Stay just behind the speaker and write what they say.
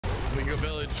We can go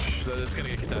village. So it's gonna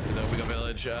get contested though. We go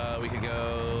village. We could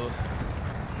go.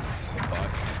 Fuck.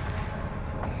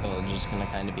 Village is gonna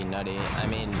kind of be nutty. I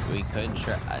mean, we could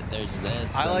try. There's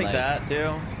this. I like that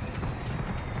too.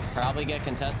 Probably get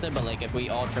contested, but like if we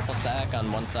all triple stack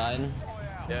on one side.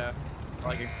 Yeah.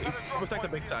 Like almost like the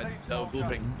big side. No, blue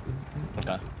ping.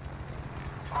 Okay.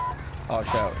 Oh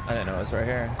shit! I didn't know it was right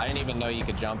here. I didn't even know you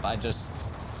could jump. I just.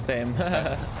 Same.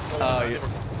 Oh, you.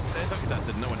 It's not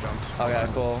contested. No one jumped. Okay,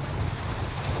 cool.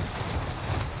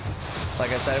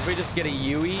 Like I said, if we just get a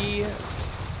UE,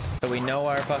 so we know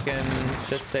our fucking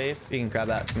shit's safe. You can grab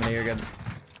that. Somebody, you're good.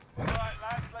 All right,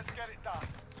 lads, let's get it done.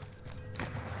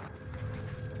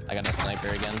 I got a sniper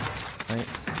again. Nice.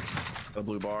 The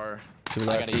blue bar. I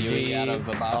got a UE out of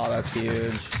a box. Oh, that's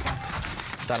huge.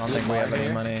 I don't think we have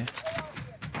any money.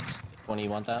 When do you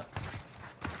want that?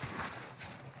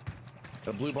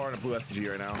 A blue bar and a blue STG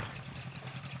right now.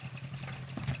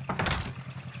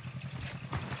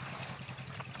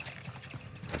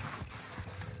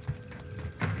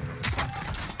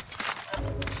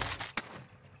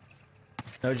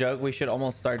 No joke, we should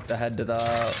almost start to head to the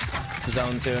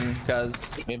zone soon,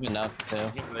 because We have enough too.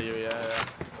 Yeah.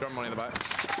 Throw money in the back.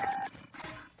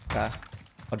 okay.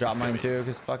 I'll drop mine too,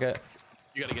 because fuck it.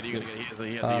 You gotta get it. You gotta get it.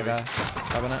 He has Oh, a okay.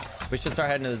 Grabbing it. We should start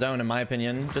heading to the zone, in my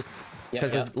opinion, just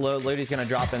because this loadie's gonna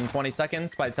drop in 20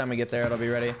 seconds. By the time we get there, it'll be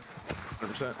ready.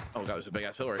 100%. Oh god, there's a big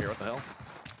ass hill right here. What the hell?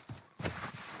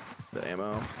 The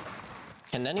ammo.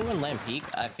 Can anyone land peak?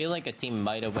 I feel like a team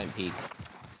might have went peak.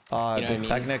 You know what I mean?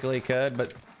 Technically could,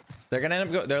 but they're gonna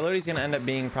end up their loadie's gonna end up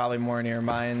being probably more near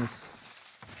mines.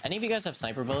 Any of you guys have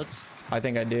sniper bullets? I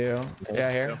think I do.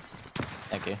 Yeah, here.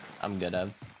 Thank you. I'm good,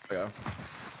 Ev. Yeah.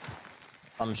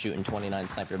 I'm shooting 29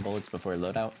 sniper bullets before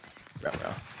loadout. Bro.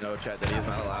 No, chat, that is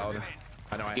not allowed.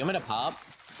 I know. You want me to pop?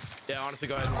 Yeah, honestly,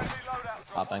 go ahead.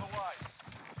 Popping.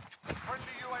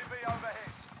 Friendly UAV overhead.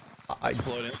 I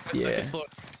Floating. Yeah.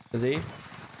 Is he?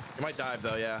 You might dive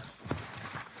though, yeah.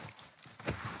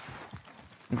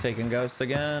 I'm taking ghosts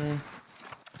again.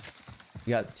 You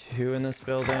got 2 in this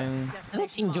building. Is there a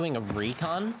team doing a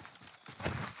recon?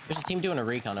 There's a team doing a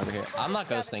recon over here. I'm not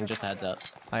ghosting, just a heads up.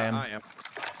 I am.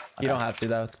 You don't have to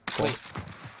though. It's cool. Wait.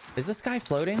 Is this guy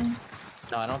floating?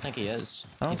 No, I don't think he is.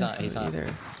 I don't think He's so not. either.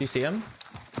 Do you see him?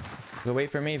 Go wait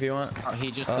for me if you want. Oh,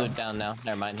 he just flew down now.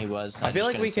 Never mind, he was. I feel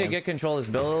just like we couldn't see could him. get control of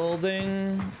this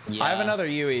building. Yeah. I have another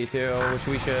UE too, which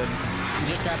we should. You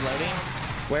just grab loading.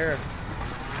 Where?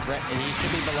 Right, he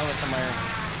should be below it somewhere.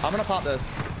 I'm gonna pop this.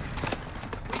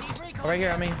 Right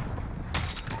here on me.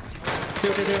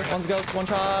 Two. One's ghost. One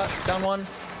shot. Down one.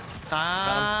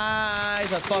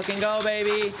 Nice. Let's fucking go,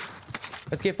 baby.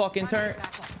 Let's get fucking turned.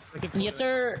 Yes,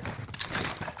 sir.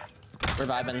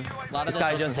 Reviving. A lot of This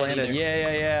guy just landed.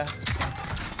 Yeah.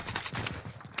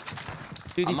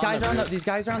 Dude, these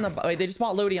guys are on the. Wait, they just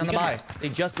bought Lodi on the buy. They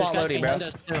just bought Lodi, bro.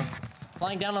 You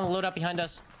Flying down on the loadout behind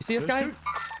us. see this guy?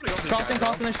 Crossing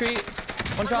the street.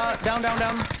 One shot. Down.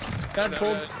 Got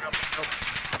pulled.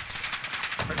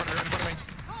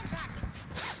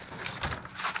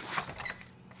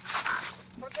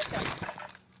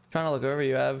 Trying to look over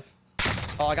you, Ev.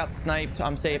 Oh, I got sniped.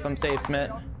 I'm safe,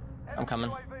 Smith. I'm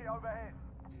coming.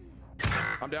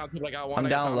 I'm down to like one. I'm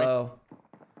down low.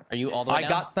 Are you all the way I down?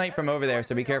 got sniped from over there,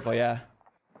 so be careful, yeah.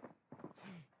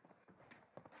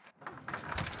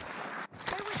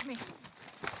 Stay with me.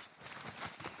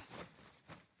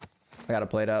 I got a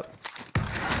plate up.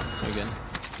 You're good.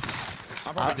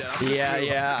 I'm probably dead.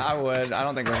 Yeah, I would. I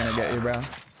don't think we're gonna get you, bro.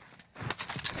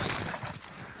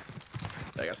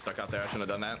 I got stuck out there. I shouldn't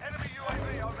have done that. Enemy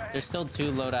UAV overhead. There's still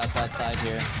 2 loadouts outside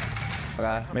here.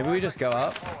 Okay, maybe we just go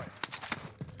up.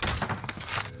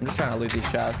 I'm just trying to loot these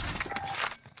chests.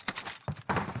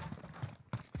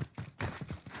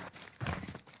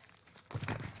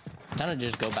 Kind of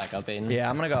just go back up, Aiden. Yeah,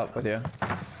 I'm gonna go up with you.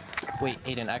 Wait,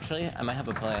 Aiden, actually, I might have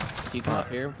a play. If you come up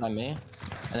here by me,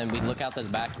 and then we look out this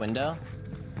back window.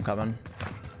 I'm coming.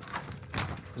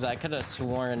 Because I could have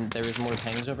sworn there was more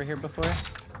pings over here before.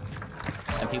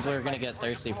 And people are going to get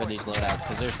thirsty for these loadouts,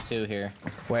 because there's 2 here.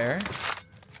 Where?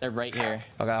 They're right here.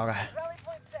 Okay.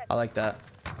 I like that.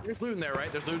 There's loot in there,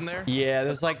 right? There's loot in there. Yeah,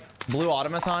 there's like blue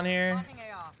automaton here.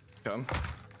 Come.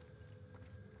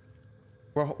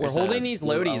 We're There's holding a these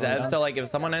blue loadies, Ev, automaton. so like if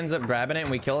someone ends up grabbing it and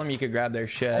we kill them, you could grab their There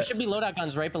shit. should be loadout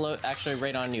guns right below, actually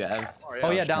right on you, Ev. Oh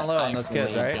yeah, down low on those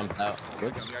kids, accidentally right? jumped out.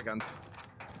 Whoops. I got guns.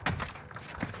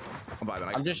 I'm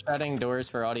vibing. I'm just shutting doors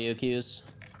for audio cues.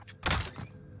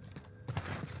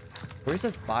 Where's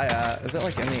this buy at? Is it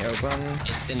like in the open?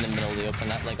 It's in the middle of the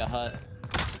open, at like a hut.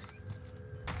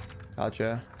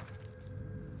 Gotcha.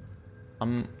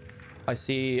 I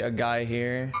see a guy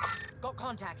here. Got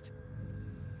contact.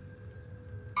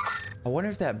 I wonder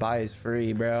if that buy is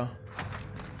free, bro.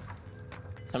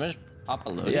 Someone just pop a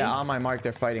load. Yeah, on my mark,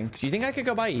 they're fighting. Do you think I could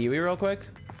go buy Iwi real quick?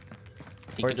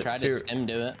 You Or could is it try to stim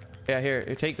do it. Yeah, here,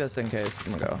 take this in case.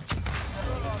 I'm gonna go.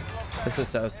 This is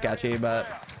so sketchy, but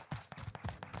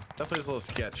Definitely a little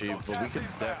sketchy, but we could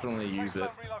definitely use it.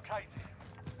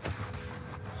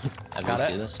 Have Got you it.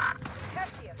 see this?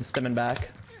 I'm stimming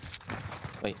back.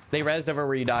 Wait. They rezzed over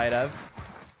where you died, Ev.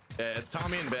 Yeah, it's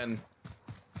Tommy and Ben.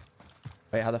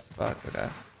 Wait, how the fuck? Okay.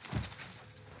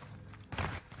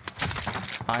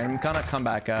 I'm gonna come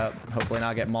back up. Hopefully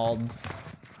not get mauled.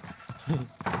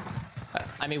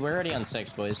 I mean, we're already on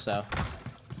 6, boys, so.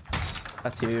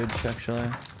 That's huge, actually.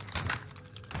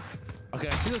 Okay,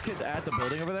 I see those kids at the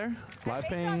building over there. Live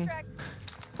ping. I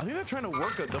think they're trying to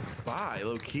work the buy,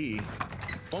 low key.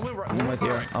 I'm with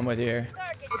you. I'm with you here.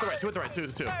 Two at the right,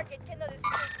 two.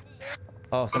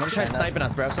 Oh, someone tried sniping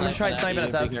us, bro. Someone tried sniping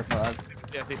us, Ev.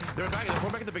 Yeah, see, they're back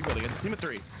at the big building. It's a team of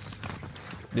 3.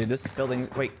 Dude, this building.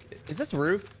 Wait, is this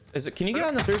roof? Is it? Can you get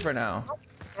on this roof right now?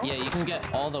 Yeah, you can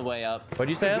get all the way up. What'd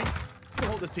you say? Ev? We can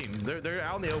hold this team. They're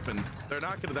out in the open. They're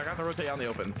not gonna rotate out in the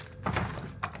open.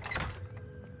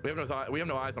 We have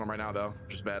no eyes on them right now though,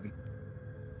 which is bad.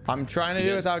 I'm trying to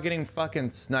do it without getting fucking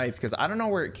sniped because I don't know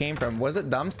where it came from. Was it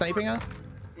them sniping us?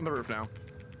 On the roof now.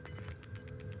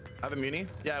 I have a muni.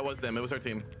 Yeah, it was them. It was our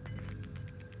team.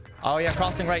 Oh yeah,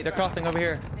 crossing right. They're crossing over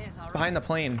here, behind the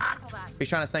plane. He's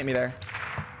trying to snipe me there.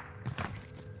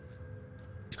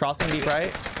 He's crossing deep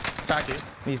right. Cracked.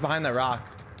 He's behind the rock.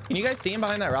 Can you guys see him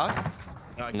behind that rock?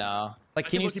 No. Like,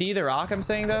 can you see the rock I'm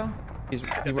saying though?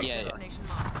 Yeah.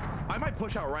 I might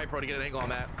push out right, bro, to get an angle on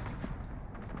that.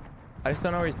 I just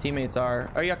don't know where his teammates are.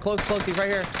 Oh yeah, close. He's right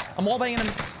here. I'm wall banging him.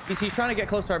 He's trying to get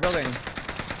close to our building.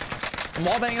 I'm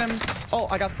wall banging him. Oh,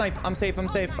 I got sniped. I'm safe.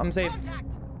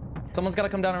 Someone's got to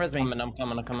come down and res me. I'm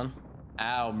coming.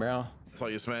 Ow, bro. That's all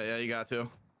you, Smith. Yeah, you got to.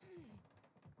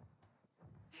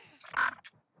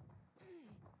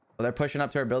 Oh, they're pushing up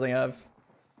to our building, Ev.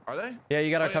 Are they? Yeah, you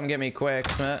gotta come get me quick,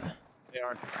 Smith. They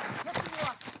are.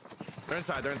 They're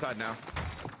inside now.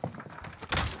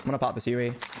 I'm gonna pop this UE.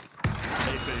 Yeah,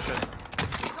 you should.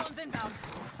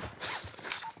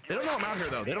 They don't know I'm out here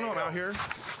though. They don't know I'm out here.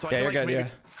 So Yeah, I you're feel like good. maybe...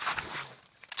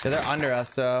 Yeah, they're under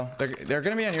us, so they're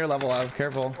gonna be on your level, Ev.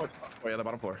 Careful. Oh yeah, the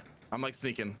bottom floor. I'm like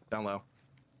sneaking down low.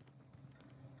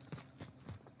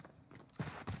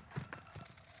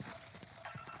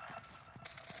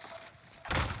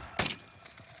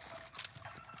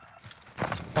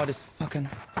 Oh, just fucking. Be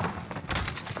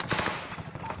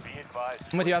advised.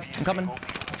 I'm with you, Ev. I'm coming. Oh,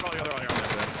 yeah, they're on here.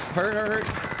 Hurt.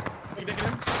 You digging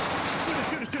him?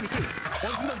 Shoot.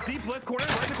 One's in the deep left corner,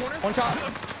 right in the corner. One shot.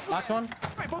 Last one.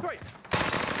 Right, both right.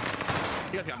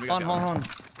 You guys got him. Hold on.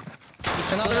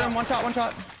 Another room. One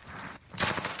shot.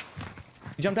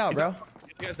 You jumped out, bro.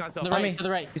 You guys not To the self. right, to the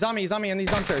right. He's on me in these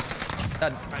dumpsters.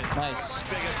 Dead. Nice.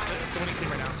 It's the winning team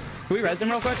right now. Can we res him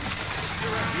real quick?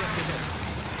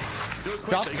 Do it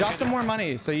quick. Drop some more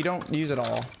money so you don't use it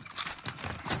all.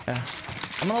 Yeah.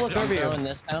 I'm gonna look over you. Throwing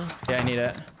this down. Yeah, I need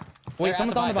it. Wait, They're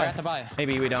someone's at on the they're buy. at the buy.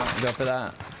 Maybe we don't go for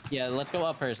that. Yeah, let's go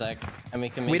up for a sec, and we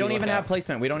can. We maybe don't even look have out.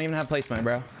 placement.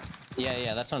 Bro.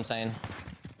 Yeah, that's what I'm saying.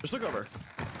 Just look over.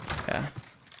 Yeah.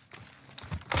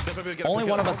 Only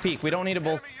one of us peek. We don't need to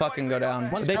both fucking go down.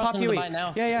 One's They popped crossing the UE. buy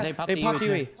now. Yeah. They popped They the popped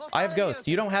UE UE. I have ghosts.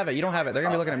 You don't have it. They're gonna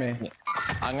be looking at me.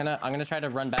 I'm gonna try to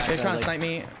run back. They're trying to snipe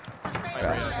me.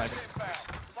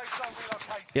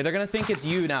 Yeah, they're gonna think it's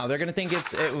you now. They're gonna think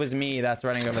it was me that's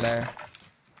running over there.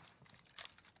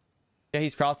 Yeah,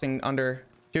 he's crossing under.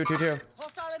 Two.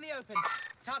 Hostile in the open.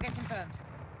 Target confirmed.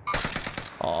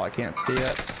 Oh, I can't see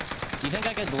it. You think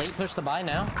I could late push the buy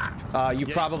now? You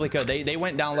probably could. They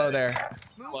went down low there.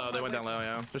 Low, they went down low,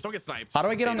 yeah. Just don't get sniped. How do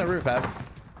I get on the roof, Ev?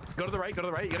 Go to the right.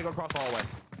 You gotta go across the hallway.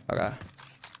 Okay.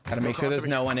 Gotta make sure there's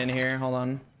no one in here. Hold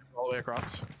on. All the way across.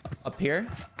 Up here?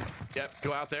 Yep,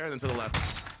 go out there and then to the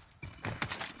left.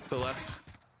 To the left.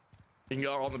 You can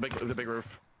go on the big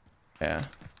roof. Yeah.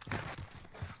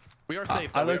 We are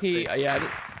safe. I look he. Yeah.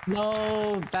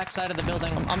 No, backside of the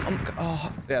building.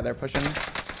 Oh, yeah, they're pushing.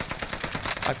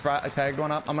 I tagged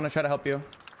one up. I'm gonna try to help you.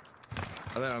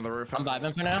 And then on the roof. I'm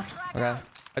vibing for now. Okay.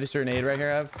 I just threw a nade right here,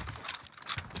 Ev.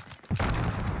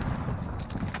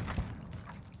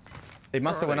 They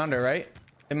must have went under, right?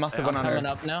 It must have went I'm under.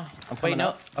 coming up now. I'm Wait, coming no.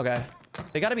 up. Okay.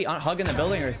 They gotta be hugging the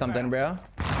building or something, bro.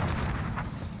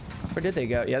 Where did they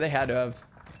go? Yeah, they had to have.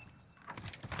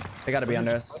 They gotta be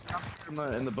under us.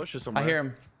 In the bushes somewhere. I hear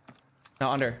him. No,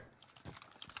 under.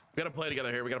 We gotta play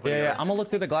together here. We gotta play Yeah. together. I'm gonna look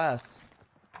through the glass.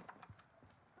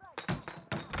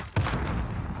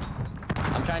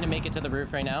 I'm trying to make it to the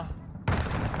roof right now,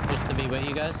 just to be with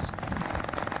you guys.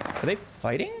 Are they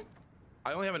fighting?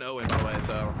 I only have an O in, by the way,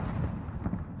 so.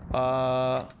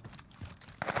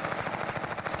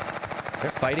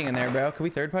 They're fighting in there, bro. Can we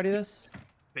third party this?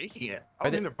 Faking it. I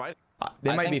don't think they're fighting.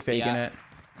 They might be faking it.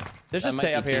 Let's just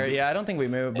stay up here. Yeah, I don't think we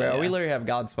move, bro. We literally have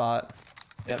God spot.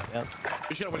 Yep.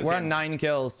 We're on 9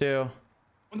 kills too.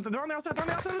 They're on the outside. They're on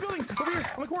the outside of the building. Over here,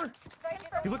 on the corner.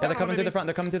 Yeah, they're coming through the front.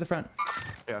 They're coming through the front.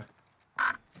 Yeah.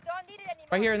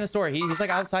 Right here in this door. He's like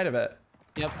outside of it.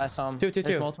 Yep, I saw him. Two.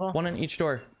 Multiple. One in each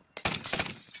door.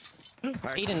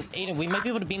 Aiden, we might be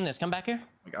able to beam this. Come back here. Oh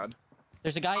my God.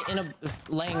 There's a guy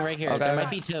laying right here. Okay. There might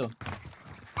be 2.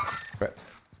 Right.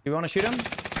 You want to shoot him?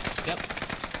 Yep.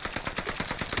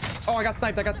 Oh, I got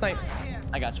sniped. I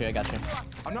got you.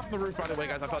 I'm not on the roof, by the way,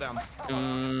 guys. I fell down.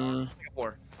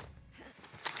 Floor.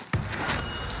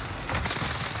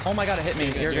 Oh my God, it hit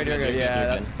me. You're good.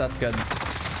 Yeah, that's good. I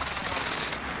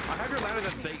have your ladder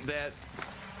that.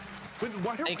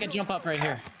 They could jump up right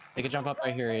here.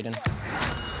 Aiden.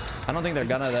 I don't think they're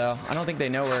gonna though. I don't think they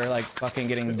know we're like fucking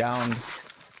getting downed.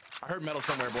 I heard metal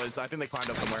somewhere, boys. I think they climbed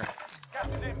up somewhere. Gas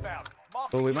is inbound.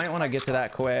 But we might want to get to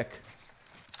that quick.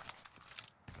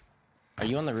 Are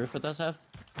you on the roof with us, Ev?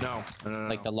 No.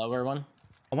 Like the lower one?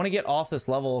 I want to get off this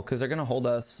level because they're gonna hold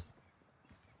us.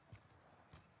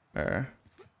 Yeah,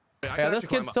 this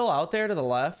kid's still out there to the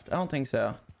left. I don't think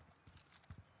so.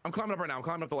 I'm climbing up right now. I'm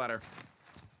climbing up the ladder.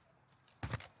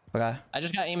 Okay. I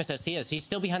just got aim assist. He's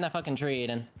still behind that fucking tree,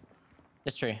 Aiden.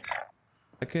 This tree.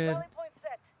 I could.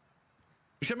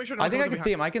 You should make sure. I think I can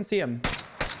see him. I can see him.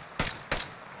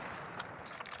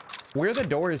 Where are the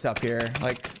doors up here?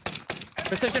 Like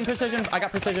precision. I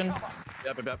got precision.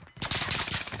 Yep. Knock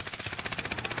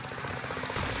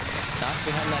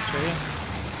behind that tree.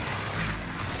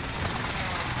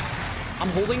 I'm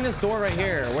holding this door right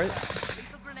here. Where?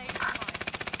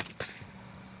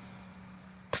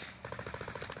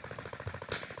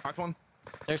 Last one.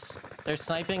 They're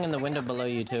sniping in the window below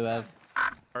you too, Ev.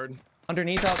 Hard.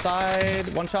 Underneath outside.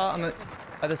 One shot on the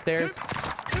by the stairs.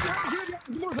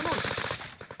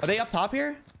 Are they up top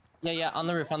here? Yeah, on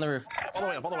the roof. All the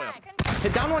way up.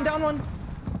 Hit down one.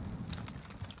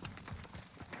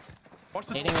 Watch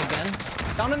the Hitting again.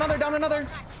 Down another.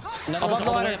 Another Above one's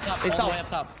the all the way ladder. up top. They All the way self. up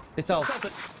top. They self. They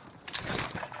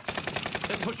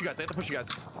have to push you guys.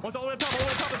 One's all the way up top.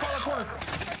 They're falling in the corner.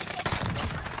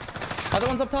 Other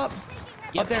one's up top.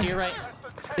 Yep, Up there. to your right.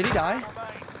 Did he die?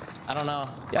 I don't know.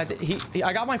 Yeah,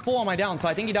 I got my full on my down, so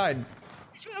I think he died.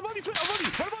 Above you.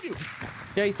 Right above you.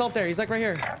 Yeah, he's still up there. He's like right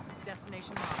here.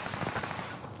 Destination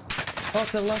marked. Oh,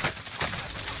 to the left.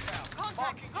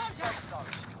 Contact.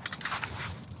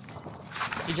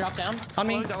 He dropped down. On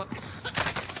me.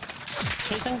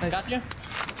 Chasing. Nice. Got you.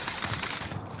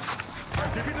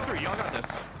 3 to 3. Y'all got this.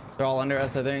 They're all under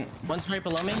us, I think. One's right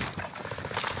below me. You're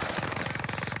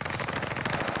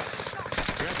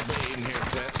gonna have to play Aiden here,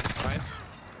 quit. Nice.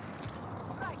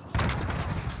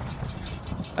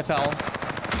 I fell.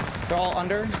 They're all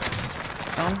under.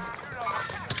 Down.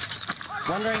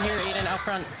 One right here, Aiden, out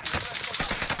front.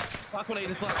 Last one,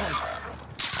 Aiden. It's the last one.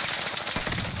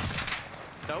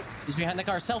 Nope. He's behind the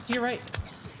car. Self to your right.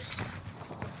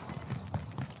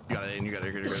 You got it, Aiden.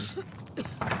 You're good.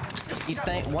 He's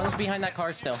staying. One's behind that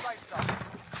car still.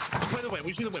 Play the win.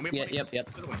 We just need the win. Yep. Gas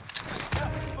is moving.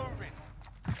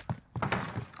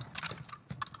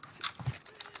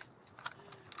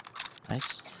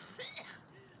 Nice.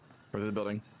 Further the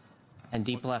building. And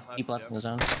deep left in the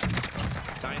zone.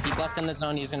 Nice. Deep left in the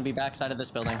zone. He's gonna be backside of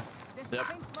this building. Yep.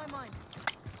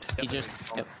 He just.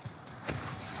 Yep.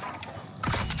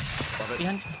 Love it.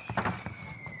 Behind.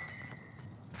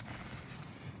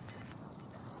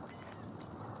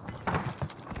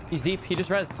 He's deep. He just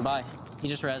rezzed. Bye. He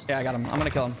just rezzed. Yeah, I got him. I'm gonna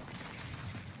kill him.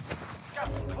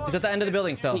 He's at the end of the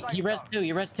building still. He rezzed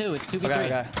too. It's 2v3.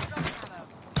 Okay.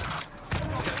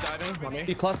 Diving. On me.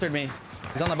 He clustered me.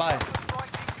 He's on the buy.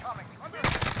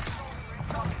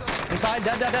 Inside.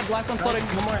 Dead. Last one's floating.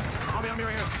 One more. On me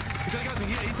right here.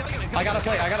 He's getting it. I got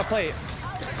a plate.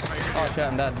 Oh shit,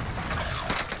 I'm dead.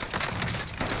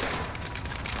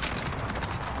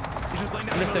 He's just laying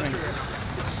down. Missed him.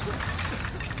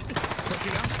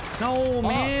 No,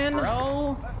 man.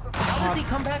 Bro. How does he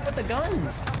come back with the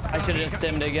gun? I should have just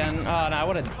stemmed again. Oh,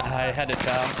 no, I had to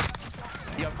chow.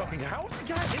 Yeah, fucking. How is the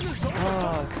guy in the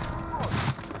zone?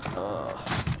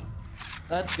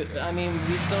 That's good. I mean,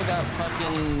 we still got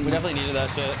fucking. We definitely needed that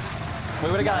shit. We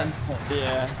would have gotten.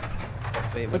 Yeah.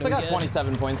 Wait, We still got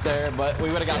 27 points there, but we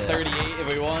would have got 38 if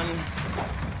we won.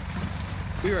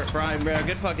 We were prime, bro.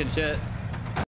 Good fucking shit.